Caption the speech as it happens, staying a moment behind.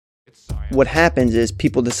what happens is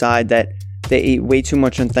people decide that they ate way too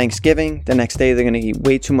much on Thanksgiving. The next day, they're going to eat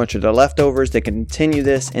way too much of the leftovers. They continue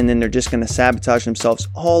this, and then they're just going to sabotage themselves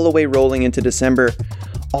all the way rolling into December,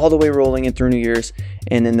 all the way rolling in through New Year's.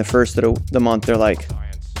 And then the first of the month, they're like,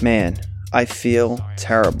 man, I feel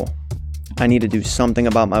terrible. I need to do something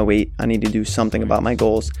about my weight. I need to do something about my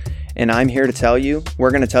goals. And I'm here to tell you,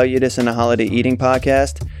 we're going to tell you this in the Holiday Eating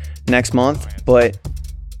Podcast next month, but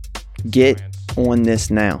get on this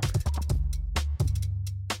now.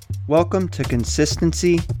 Welcome to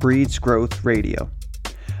Consistency Breeds Growth Radio.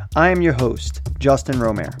 I am your host, Justin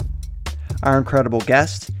Romare. Our incredible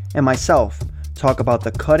guest and myself talk about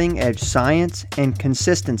the cutting-edge science and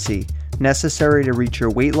consistency necessary to reach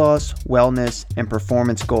your weight loss, wellness, and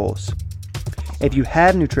performance goals. If you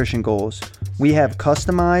have nutrition goals, we have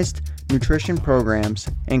customized nutrition programs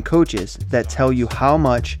and coaches that tell you how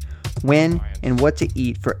much, when, and what to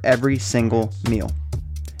eat for every single meal.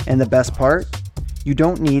 And the best part? You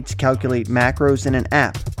don't need to calculate macros in an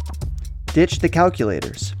app. Ditch the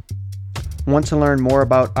calculators. Want to learn more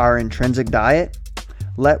about our intrinsic diet?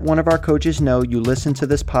 Let one of our coaches know you listen to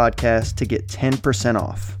this podcast to get 10%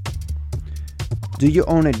 off. Do you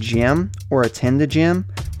own a gym or attend a gym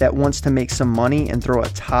that wants to make some money and throw a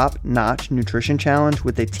top-notch nutrition challenge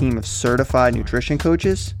with a team of certified nutrition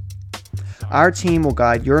coaches? Our team will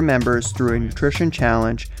guide your members through a nutrition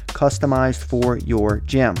challenge customized for your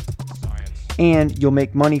gym. And you'll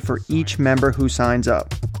make money for each member who signs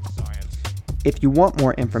up. If you want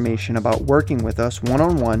more information about working with us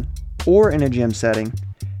one-on-one or in a gym setting,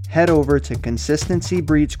 head over to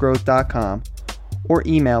consistencybreedsgrowth.com or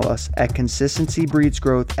email us at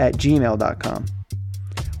consistencybreedsgrowth@gmail.com.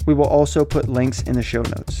 We will also put links in the show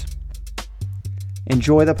notes.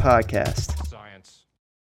 Enjoy the podcast.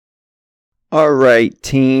 All right,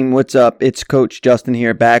 team, what's up? It's Coach Justin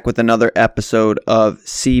here, back with another episode of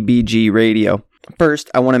CBG Radio.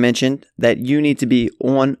 First, I want to mention that you need to be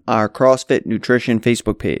on our CrossFit Nutrition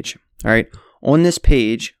Facebook page. All right, on this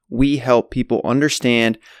page, we help people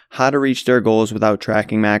understand how to reach their goals without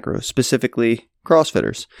tracking macros, specifically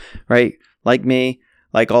CrossFitters, right? Like me,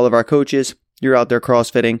 like all of our coaches, you're out there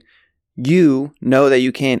CrossFitting. You know that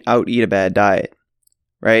you can't out-eat a bad diet,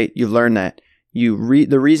 right? You've learned that.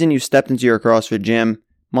 The reason you stepped into your CrossFit gym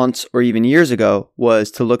months or even years ago was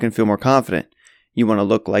to look and feel more confident. You want to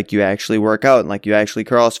look like you actually work out and like you actually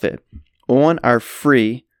CrossFit. On our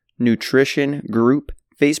free nutrition group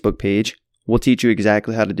Facebook page, we'll teach you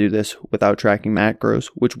exactly how to do this without tracking macros,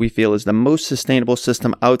 which we feel is the most sustainable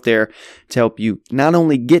system out there to help you not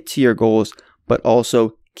only get to your goals, but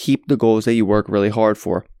also keep the goals that you work really hard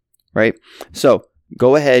for, right? So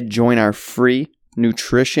go ahead, join our free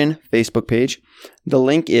nutrition Facebook page. The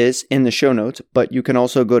link is in the show notes, but you can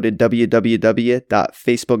also go to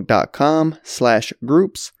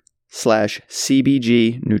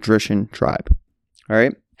www.facebook.com/groups/CBG Nutrition Tribe. All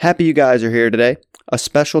right. Happy you guys are here today. A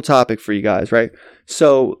special topic for you guys, right?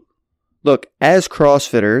 So look, as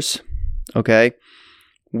CrossFitters, okay,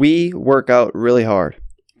 we work out really hard,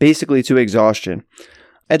 basically to exhaustion.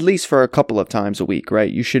 At least for a couple of times a week,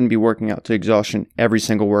 right? You shouldn't be working out to exhaustion every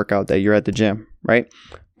single workout that you're at the gym, right?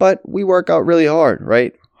 But we work out really hard,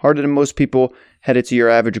 right? Harder than most people headed to your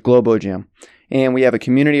average Globo gym. And we have a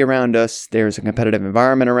community around us. There's a competitive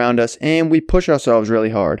environment around us. And we push ourselves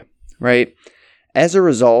really hard, right? As a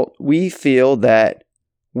result, we feel that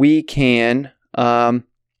we can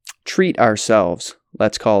treat ourselves,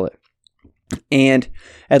 let's call it. And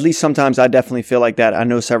at least sometimes I definitely feel like that. I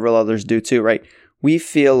know several others do too, right? We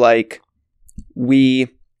feel like we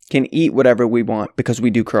can eat whatever we want because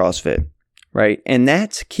we do CrossFit, right? And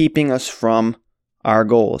that's keeping us from our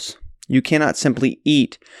goals. You cannot simply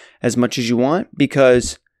eat as much as you want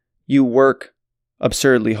because you work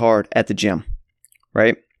absurdly hard at the gym,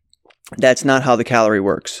 right? That's not how the calorie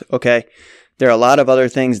works, okay? There are a lot of other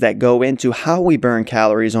things that go into how we burn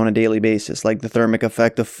calories on a daily basis, like the thermic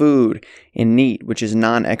effect of food and NEAT, which is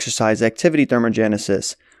non-exercise activity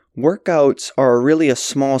thermogenesis. Workouts are really a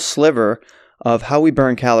small sliver of how we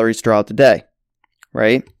burn calories throughout the day,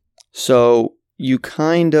 right? So you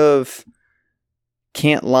kind of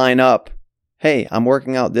can't line up, hey, I'm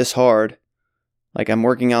working out this hard, like I'm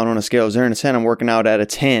working out on a scale of 0 to 10, I'm working out at a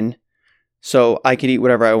 10, so I could eat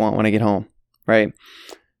whatever I want when I get home, right?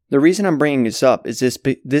 The reason I'm bringing this up is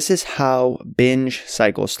this is how binge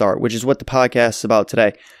cycles start, which is what the podcast is about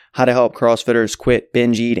today, how to help CrossFitters quit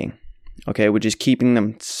binge eating. Okay, which is keeping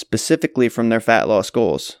them specifically from their fat loss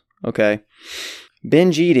goals. Okay,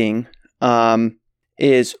 binge eating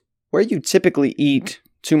is where you typically eat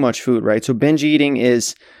too much food, right? So binge eating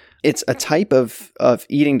it's a type of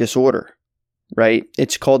eating disorder, right?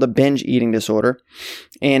 It's called a binge eating disorder.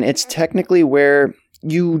 And it's technically where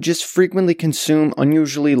you just frequently consume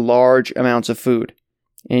unusually large amounts of food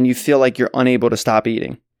and you feel like you're unable to stop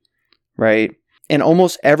eating, right? And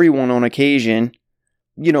almost everyone on occasion,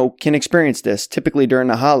 can experience this. Typically during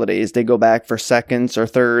the holidays, they go back for seconds or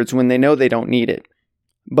thirds when they know they don't need it.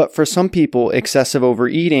 But for some people, excessive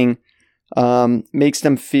overeating makes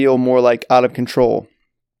them feel more like out of control.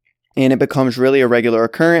 And it becomes really a regular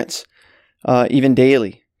occurrence, even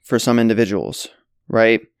daily for some individuals,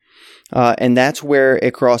 right? And that's where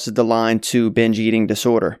it crosses the line to binge eating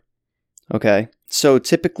disorder. Okay. So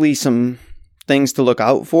typically some things to look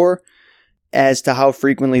out for as to how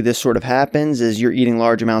frequently this sort of happens is you're eating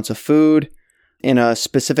large amounts of food in a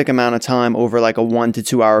specific amount of time over like a 1 to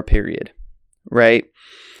 2 hour period, right?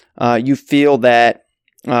 You feel that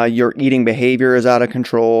your eating behavior is out of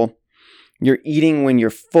control. You're eating when you're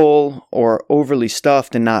full or overly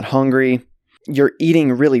stuffed and not hungry. You're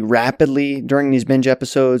eating really rapidly during these binge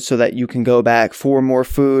episodes so that you can go back for more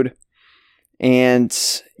food. And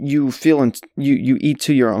you feel you eat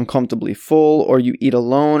till you're uncomfortably full, or you eat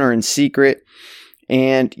alone or in secret.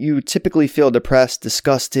 And you typically feel depressed,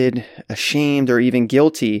 disgusted, ashamed, or even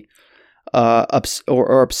guilty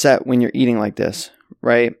or upset when you're eating like this,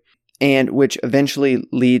 right? And which eventually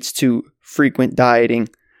leads to frequent dieting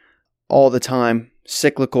all the time,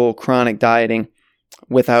 cyclical, chronic dieting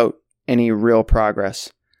without any real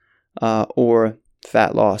progress or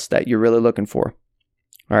fat loss that you're really looking for.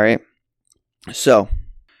 All right. So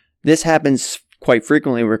this happens quite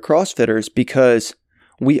frequently with CrossFitters because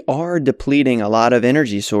we are depleting a lot of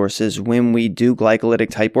energy sources when we do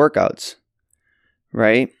glycolytic type workouts,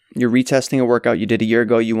 right? You're retesting a workout you did a year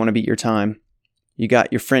ago. You want to beat your time. You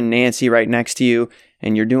got your friend Nancy right next to you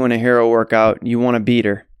and you're doing a hero workout. You want to beat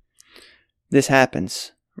her. This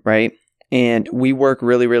happens, right? And we work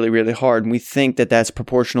really, really, really hard. And we think that that's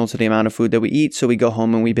proportional to the amount of food that we eat. So we go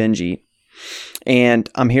home and we binge eat. And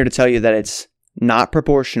I'm here to tell you that it's not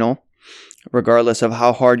proportional, regardless of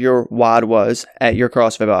how hard your WOD was at your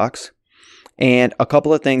CrossFit box. And a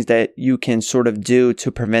couple of things that you can sort of do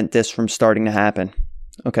to prevent this from starting to happen.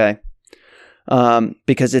 Okay.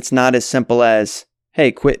 Because it's not as simple as,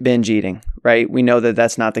 hey, quit binge eating, right? We know that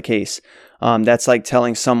that's not the case. That's like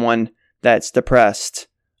telling someone that's depressed,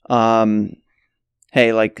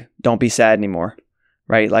 hey, like, don't be sad anymore,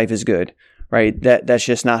 right? Life is good, right? That's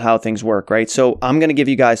just not how things work, right? So I'm going to give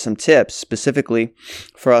you guys some tips specifically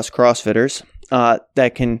for us CrossFitters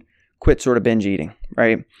that can quit sort of binge eating,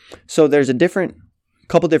 right? So there's a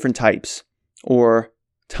couple different types or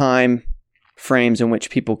time frames in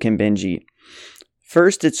which people can binge eat.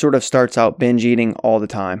 First, it sort of starts out binge eating all the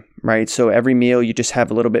time, right? So every meal you just have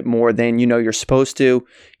a little bit more than you know you're supposed to.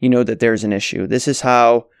 You know that there's an issue. This is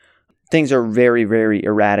how things are very, very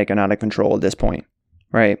erratic and out of control at this point,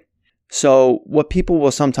 right? So what people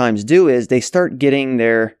will sometimes do is they start getting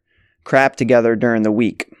their crap together during the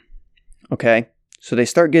week, okay? So they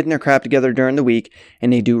start getting their crap together during the week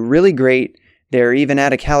and they do really great. They're even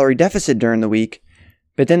at a calorie deficit during the week.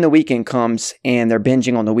 But then the weekend comes and they're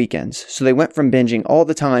binging on the weekends. So they went from binging all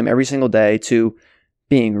the time, every single day, to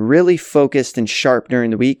being really focused and sharp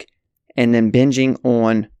during the week and then binging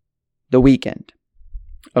on the weekend.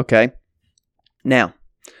 Okay? Now,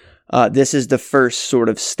 this is the first sort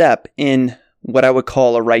of step in what I would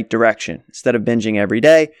call a right direction. Instead of binging every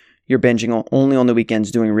day, you're binging only on the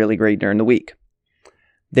weekends, doing really great during the week.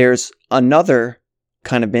 There's another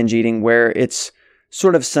kind of binge eating where it's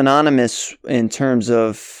sort of synonymous in terms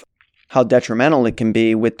of how detrimental it can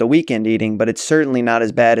be with the weekend eating, but it's certainly not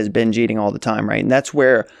as bad as binge eating all the time, right? And that's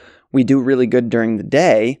where we do really good during the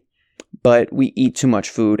day, but we eat too much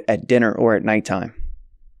food at dinner or at nighttime.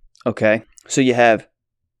 Okay? So you have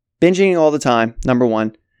binge eating all the time, number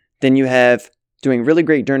one. Then you have doing really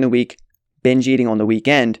great during the week, binge eating on the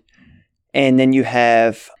weekend. And then you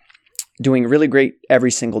have doing really great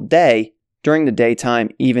every single day, during the daytime,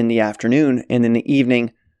 even the afternoon, and in the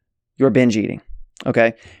evening, you're binge eating,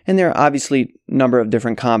 okay? And there are obviously a number of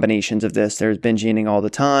different combinations of this. There's binge eating all the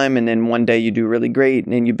time, and then one day you do really great,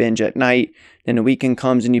 and then you binge at night. Then the weekend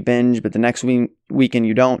comes and you binge, but the next weekend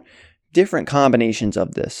you don't. Different combinations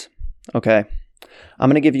of this, okay? I'm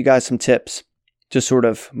going to give you guys some tips to sort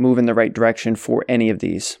of move in the right direction for any of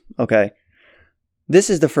these, okay? This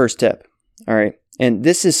is the first tip, all right? And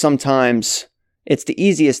this is sometimes, it's the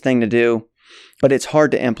easiest thing to do, but it's hard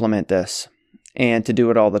to implement this and to do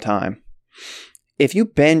it all the time. If you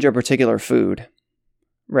binge a particular food,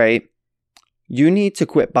 right, you need to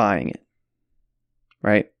quit buying it,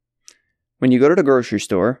 right? When you go to the grocery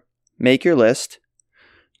store, make your list.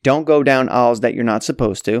 Don't go down aisles that you're not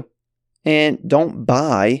supposed to. And don't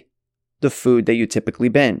buy the food that you typically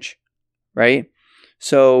binge, right?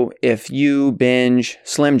 So if you binge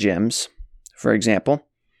Slim Jims, for example,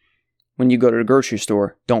 when you go to the grocery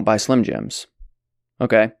store, don't buy Slim Jims,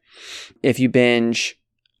 okay? If you binge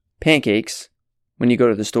pancakes, when you go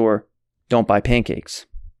to the store, don't buy pancakes,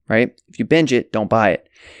 right? If you binge it, don't buy it.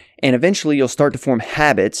 And eventually you'll start to form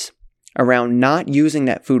habits around not using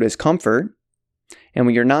that food as comfort. And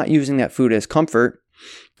when you're not using that food as comfort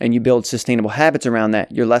and you build sustainable habits around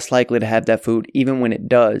that, you're less likely to have that food even when it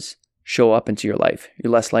does show up into your life.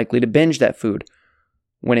 You're less likely to binge that food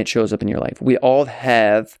when it shows up in your life. We all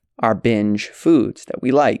have our binge foods that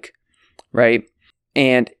we like, right?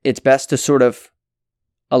 And it's best to sort of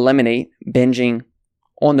eliminate binging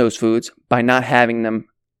on those foods by not having them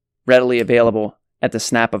readily available at the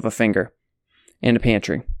snap of a finger in the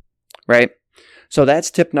pantry, right? So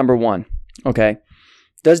that's tip number 1, okay?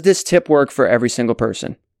 Does this tip work for every single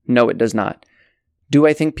person? No, it does not. Do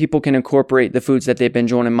I think people can incorporate the foods that they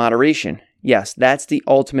binge on in moderation? Yes, that's the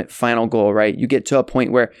ultimate final goal, right? You get to a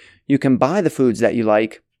point where you can buy the foods that you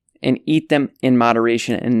like and eat them in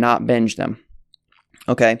moderation and not binge them.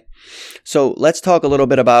 Okay, so let's talk a little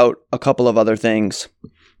bit about a couple of other things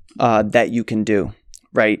that you can do,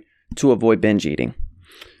 right, to avoid binge eating.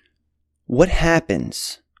 What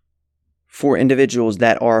happens for individuals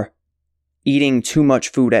that are eating too much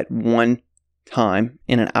food at one time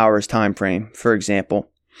in an hour's time frame, for example,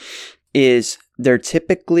 is they're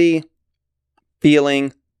typically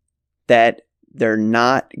feeling that they're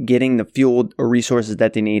not getting the fuel or resources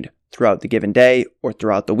that they need throughout the given day or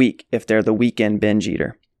throughout the week if they're the weekend binge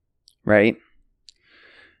eater, right?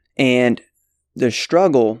 And the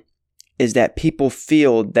struggle is that people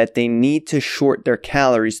feel that they need to short their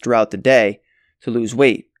calories throughout the day to lose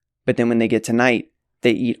weight. But then when they get to night,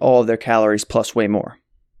 they eat all of their calories plus way more,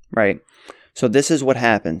 right? So this is what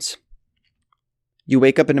happens. You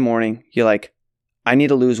wake up in the morning, you're like, I need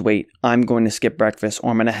to lose weight. I'm going to skip breakfast,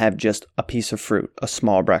 or I'm going to have just a piece of fruit, a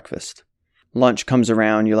small breakfast. Lunch comes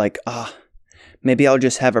around, you're like, maybe I'll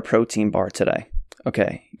just have a protein bar today.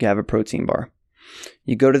 Okay, you have a protein bar.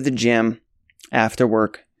 You go to the gym after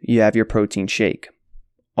work, you have your protein shake.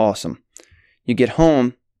 Awesome. You get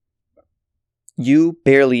home, you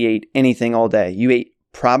barely ate anything all day. You ate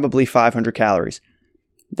probably 500 calories.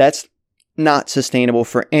 That's not sustainable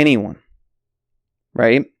for anyone,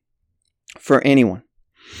 right? For anyone,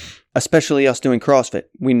 especially us doing CrossFit.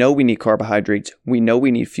 We know we need carbohydrates. We know we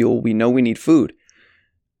need fuel. We know we need food.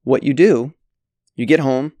 What you do, you get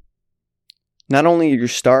home, not only are you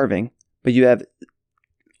starving, but you have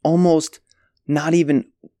almost not even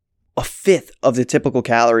a fifth of the typical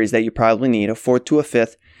calories that you probably need, a fourth to a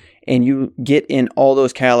fifth, and you get in all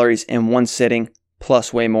those calories in one sitting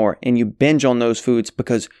plus way more. And you binge on those foods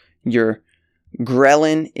because your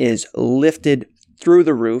ghrelin is lifted through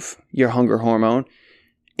the roof, your hunger hormone,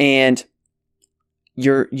 and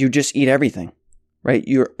you just eat everything, right?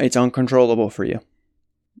 It's uncontrollable for you,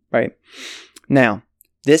 right? Now,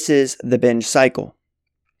 this is the binge cycle.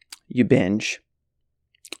 You binge,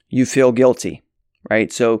 you feel guilty,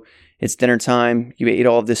 right? So it's dinner time, you ate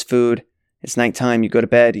all of this food, it's nighttime, you go to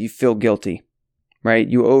bed, you feel guilty, right?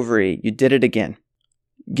 You overeat, you did it again,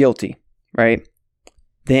 guilty, right?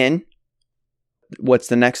 Then, what's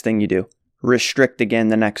the next thing you do? Restrict again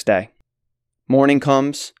the next day. Morning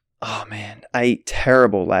comes, oh man, I ate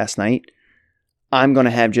terrible last night. I'm going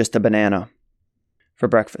to have just a banana for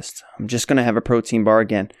breakfast. I'm just going to have a protein bar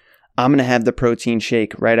again. I'm going to have the protein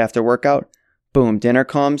shake right after workout. Boom, dinner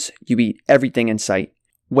comes, you eat everything in sight.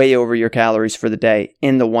 Way over your calories for the day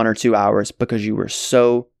in the 1 or 2 hours because you were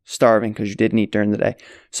so starving because you didn't eat during the day.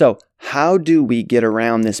 So how do we get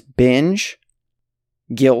around this binge,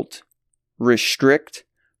 guilt, restrict,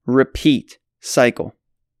 repeat cycle?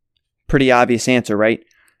 Pretty obvious answer, right?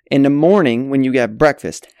 In the morning, when you have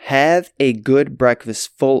breakfast, have a good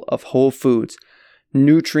breakfast full of whole foods,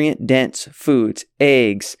 nutrient-dense foods,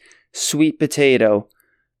 eggs, sweet potato,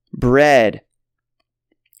 bread,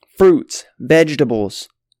 fruits, vegetables,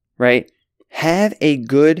 right? Have a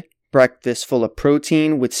good breakfast full of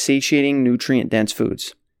protein with satiating, nutrient-dense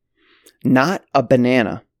foods. Not a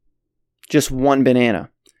banana, just one banana,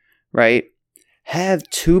 right? Have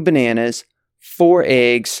 2 bananas, 4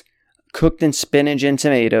 eggs, cooked in spinach and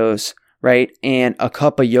tomatoes, right? And a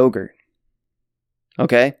cup of yogurt.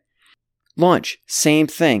 Okay? Lunch, same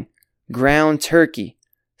thing. Ground turkey,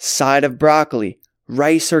 side of broccoli,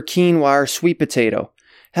 rice or quinoa or sweet potato.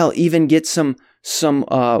 Hell, even get some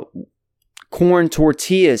corn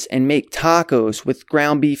tortillas and make tacos with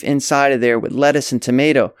ground beef inside of there with lettuce and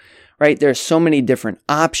tomato, right? There's so many different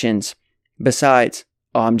options besides,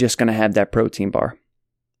 I'm just going to have that protein bar,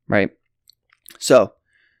 right? So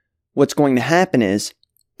what's going to happen is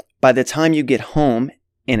by the time you get home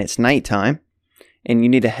and it's nighttime and you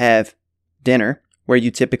need to have dinner where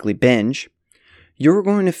you typically binge, you're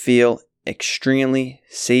going to feel extremely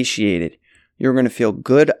satiated. You're going to feel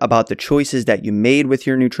good about the choices that you made with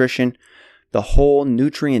your nutrition, the whole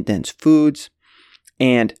nutrient-dense foods,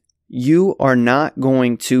 and you are not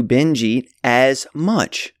going to binge eat as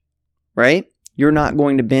much, right? You're not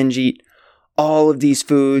going to binge eat all of these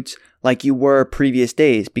foods like you were previous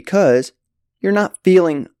days because you're not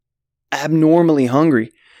feeling abnormally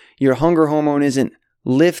hungry. Your hunger hormone isn't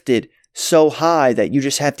lifted so high that you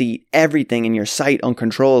just have to eat everything in your sight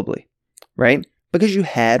uncontrollably, right? Because you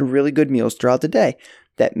had really good meals throughout the day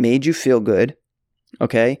that made you feel good,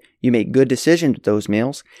 okay? You made good decisions with those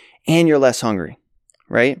meals, and you're less hungry,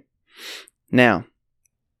 right? Now,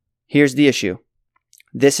 here's the issue.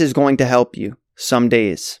 This is going to help you some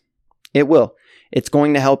days. It will. It's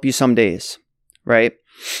going to help you some days, right?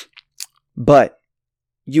 But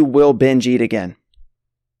you will binge eat again.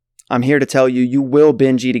 I'm here to tell you, you will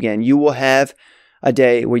binge eat again. You will have a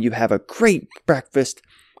day where you have a great breakfast,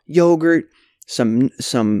 yogurt, some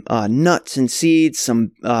nuts and seeds,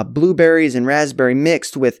 some blueberries and raspberry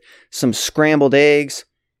mixed with some scrambled eggs,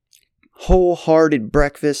 wholehearted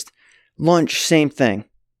breakfast, lunch, same thing.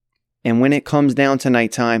 And when it comes down to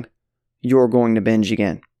nighttime, you're going to binge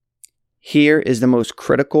again. Here is the most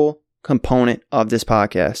critical component of this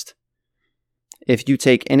podcast. If you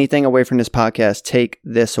take anything away from this podcast, take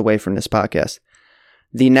this away from this podcast.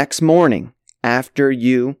 The next morning, after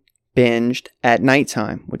you binged at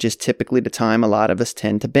nighttime, which is typically the time a lot of us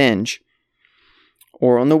tend to binge,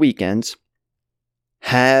 or on the weekends,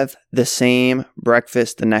 have the same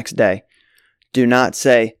breakfast the next day. Do not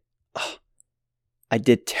say, oh, I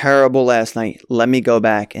did terrible last night. Let me go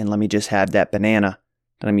back and let me just have that banana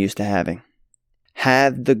that I'm used to having.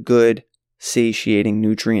 Have the good, satiating,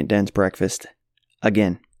 nutrient-dense breakfast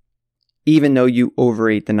again, even though you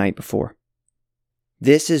overate the night before.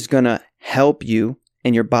 This is going to help you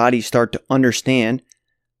and your body start to understand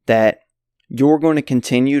that you're going to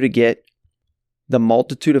continue to get the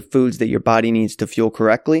multitude of foods that your body needs to fuel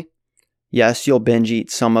correctly. Yes, you'll binge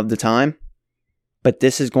eat some of the time, but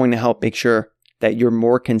this is going to help make sure that you're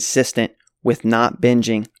more consistent with not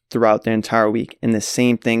binging throughout the entire week. And the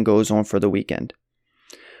same thing goes on for the weekend.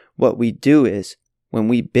 What we do is when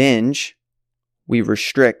we binge, we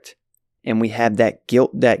restrict, and we have that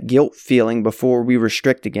guilt feeling before we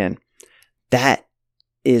restrict again. That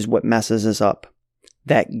is what messes us up.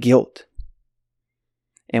 That guilt.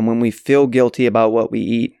 And when we feel guilty about what we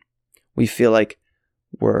eat, we feel like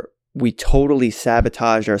we totally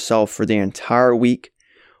sabotage ourselves for the entire week.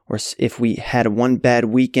 Or if we had one bad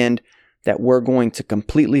weekend, that we're going to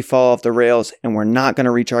completely fall off the rails and we're not going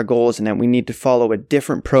to reach our goals and that we need to follow a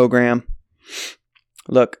different program.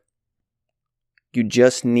 Look, you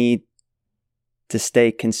just need to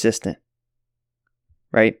stay consistent,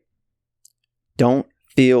 right? Don't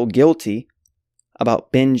feel guilty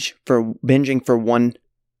about binging for one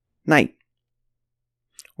night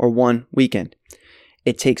or one weekend.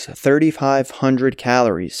 It takes 3,500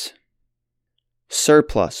 calories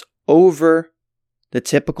surplus over the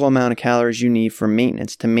typical amount of calories you need for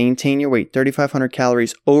maintenance to maintain your weight. 3,500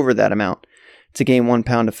 calories over that amount to gain 1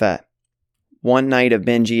 pound of fat. One night of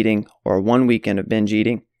binge eating or one weekend of binge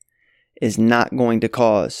eating is not going to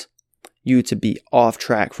cause you to be off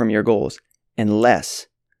track from your goals unless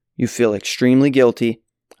you feel extremely guilty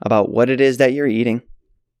about what it is that you're eating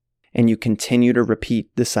and you continue to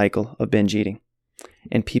repeat the cycle of binge eating.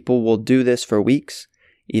 And people will do this for weeks,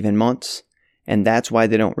 even months, and that's why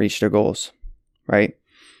they don't reach their goals, right?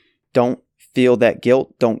 Don't feel that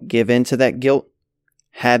guilt. Don't give in to that guilt.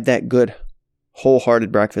 Have that good,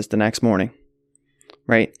 wholehearted breakfast the next morning.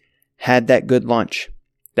 Right? Had that good lunch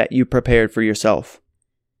that you prepared for yourself,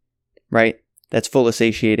 right? That's full of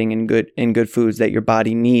satiating and good foods that your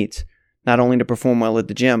body needs, not only to perform well at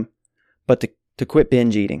the gym, but to quit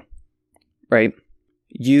binge eating, right?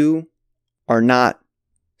 You are not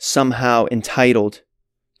somehow entitled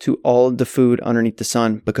to all of the food underneath the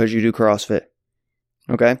sun because you do CrossFit,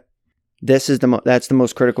 okay? That's the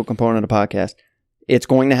most critical component of the podcast. It's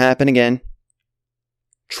going to happen again.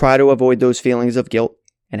 Try to avoid those feelings of guilt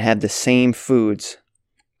and have the same foods,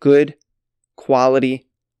 good quality,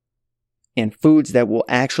 and foods that will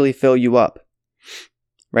actually fill you up,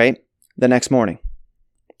 right? The next morning.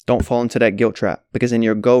 Don't fall into that guilt trap because then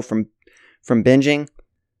you'll go from binging,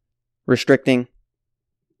 restricting,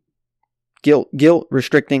 guilt,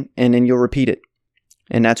 restricting, and then you'll repeat it.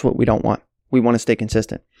 And that's what we don't want. We want to stay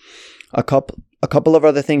consistent. A couple of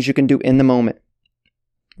other things you can do in the moment,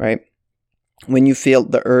 right? When you feel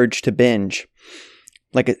the urge to binge,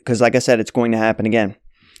 Because like I said, it's going to happen again.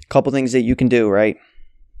 A couple things that you can do, right?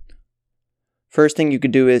 First thing you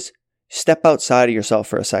could do is step outside of yourself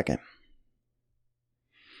for a second.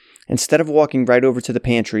 Instead of walking right over to the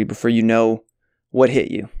pantry before you know what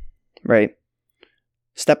hit you, right?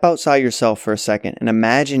 Step outside yourself for a second and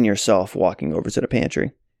imagine yourself walking over to the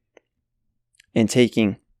pantry and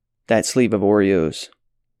taking that sleeve of Oreos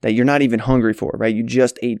that you're not even hungry for, right? You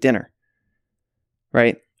just ate dinner,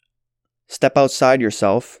 right? Step outside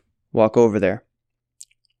yourself, walk over there,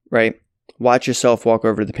 right? Watch yourself walk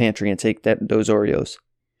over to the pantry and take those Oreos.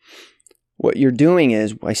 What you're doing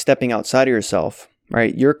is, by stepping outside of yourself,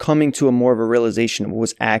 right, you're coming to a more of a realization of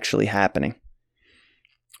what's actually happening,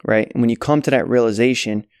 right? And when you come to that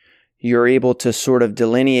realization, you're able to sort of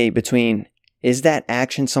delineate between, is that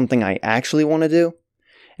action something I actually want to do?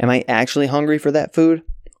 Am I actually hungry for that food?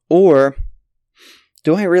 Or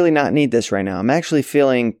do I really not need this right now? I'm actually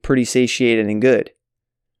feeling pretty satiated and good,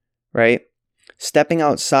 right? Stepping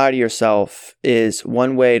outside of yourself is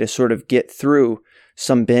one way to sort of get through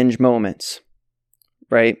some binge moments,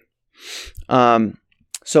 right?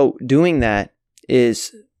 So doing that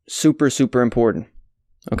is super, super important,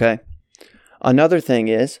 okay? Another thing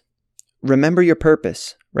is, remember your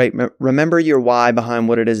purpose, right? Remember your why behind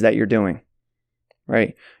what it is that you're doing,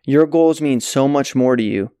 right? Your goals mean so much more to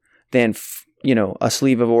you than, a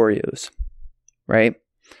sleeve of Oreos, right?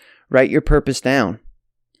 Write your purpose down.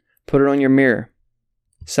 Put it on your mirror.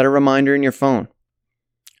 Set a reminder in your phone.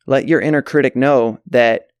 Let your inner critic know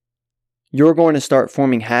that you're going to start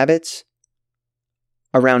forming habits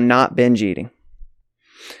around not binge eating.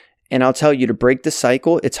 And I'll tell you, to break the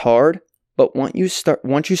cycle, it's hard, but once you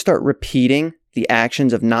start repeating the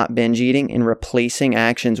actions of not binge eating and replacing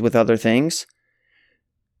actions with other things,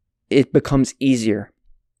 it becomes easier,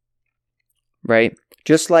 right?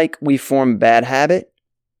 Just like we form bad habit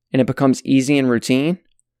and it becomes easy and routine,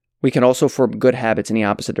 we can also form good habits in the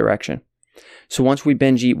opposite direction. So once we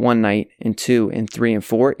binge eat one night and 2 and 3 and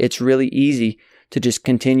 4, it's really easy to just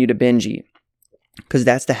continue to binge eat because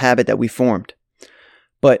that's the habit that we formed.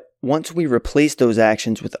 But once we replace those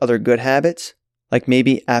actions with other good habits, like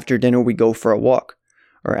maybe after dinner we go for a walk,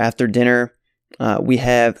 or after dinner we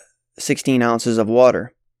have 16 ounces of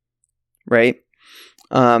water, right?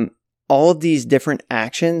 All of these different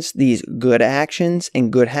actions, these good actions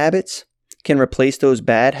and good habits, can replace those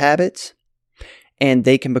bad habits, and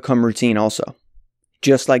they can become routine also,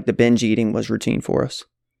 just like the binge eating was routine for us,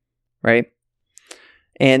 right?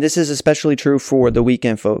 And this is especially true for the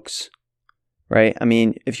weekend folks, right? I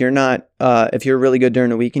mean, if you're really good during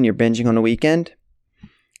the weekend, you're binging on the weekend,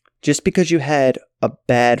 just because you had a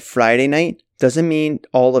bad Friday night doesn't mean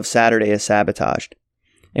all of Saturday is sabotaged.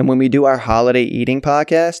 And when we do our holiday eating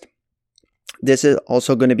podcast, this is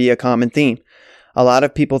also going to be a common theme. A lot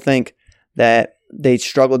of people think that they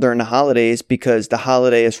struggle during the holidays because the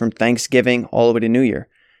holiday is from Thanksgiving all the way to New Year.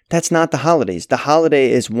 That's not the holidays. The holiday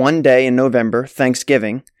is one day in November,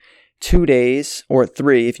 Thanksgiving, 2 days, or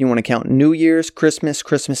 3 if you want to count New Year's, Christmas,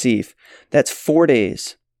 Christmas Eve. That's 4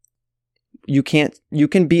 days. You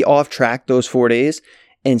can be off track those 4 days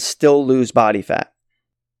and still lose body fat.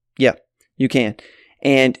 Yeah, you can.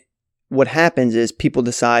 And what happens is people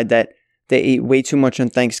decide that they ate way too much on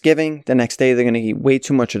Thanksgiving. The next day, they're going to eat way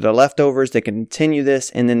too much of the leftovers. They continue this,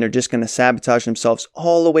 and then they're just going to sabotage themselves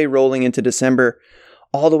all the way rolling into December,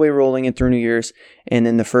 all the way rolling in through New Year's. And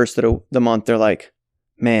then the first of the month, they're like,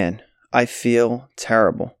 man, I feel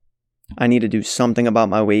terrible. I need to do something about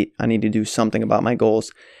my weight. I need to do something about my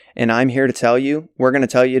goals. And I'm here to tell you, we're going to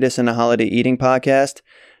tell you this in the Holiday Eating Podcast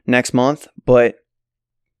next month, but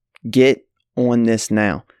get on this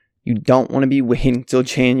now. You don't want to be waiting till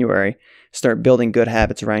January. Start building good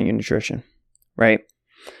habits around your nutrition, right?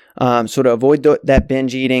 So to avoid that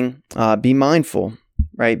binge eating, be mindful,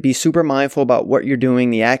 right? Be super mindful about what you're doing,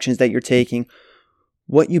 the actions that you're taking,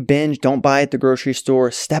 what you binge. Don't buy at the grocery store.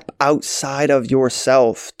 Step outside of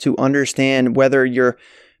yourself to understand whether you're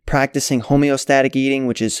practicing homeostatic eating,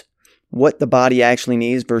 which is what the body actually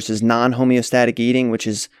needs, versus non-homeostatic eating, which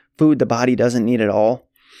is food the body doesn't need at all.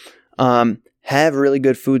 Have really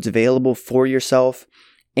good foods available for yourself.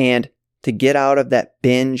 And to get out of that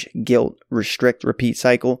binge, guilt, restrict, repeat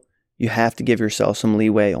cycle, you have to give yourself some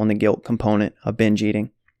leeway on the guilt component of binge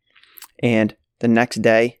eating. And the next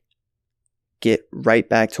day, get right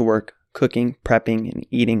back to work, cooking, prepping, and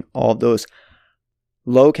eating all those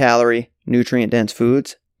low-calorie, nutrient-dense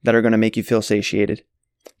foods that are going to make you feel satiated.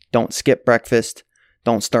 Don't skip breakfast.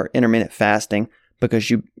 Don't start intermittent fasting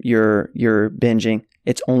because you're binging.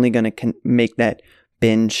 It's only going to make that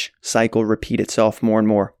binge cycle repeat itself more and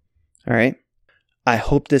more. All right. I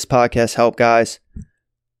hope this podcast helped, guys.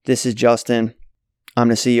 This is Justin. I'm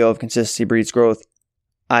the CEO of Consistency Breeds Growth.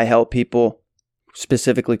 I help people,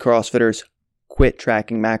 specifically CrossFitters, quit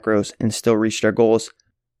tracking macros and still reach their goals.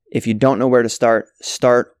 If you don't know where to start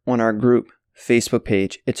on our group Facebook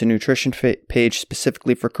page. It's a nutrition page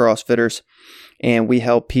specifically for CrossFitters, and we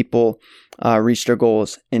help people reach their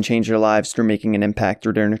goals and change their lives through making an impact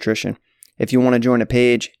through their nutrition. If you want to join a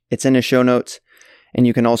page, it's in the show notes, and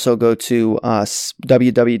you can also go to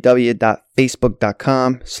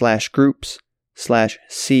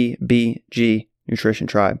www.facebook.com/groups/CBG Nutrition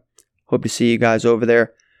Tribe. Hope to see you guys over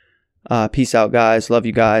there. Peace out, guys. Love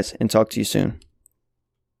you guys, and talk to you soon.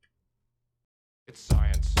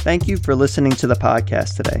 Thank you for listening to the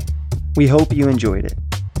podcast today. We hope you enjoyed it.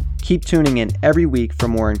 Keep tuning in every week for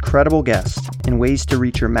more incredible guests and ways to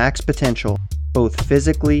reach your max potential, both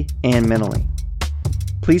physically and mentally.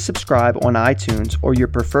 Please subscribe on iTunes or your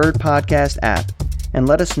preferred podcast app and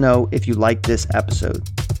let us know if you liked this episode.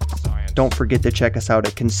 Don't forget to check us out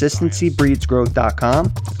at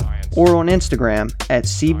consistencybreedsgrowth.com or on Instagram at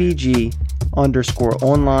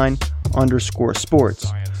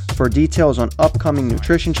CBG_online_sports for details on upcoming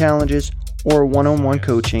nutrition challenges or one-on-one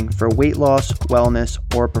coaching for weight loss, wellness,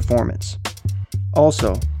 or performance.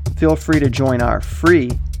 Also, feel free to join our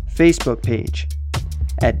free Facebook page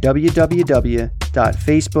at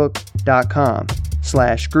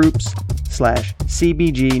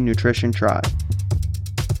www.facebook.com/groups/CBG Nutrition Tribe.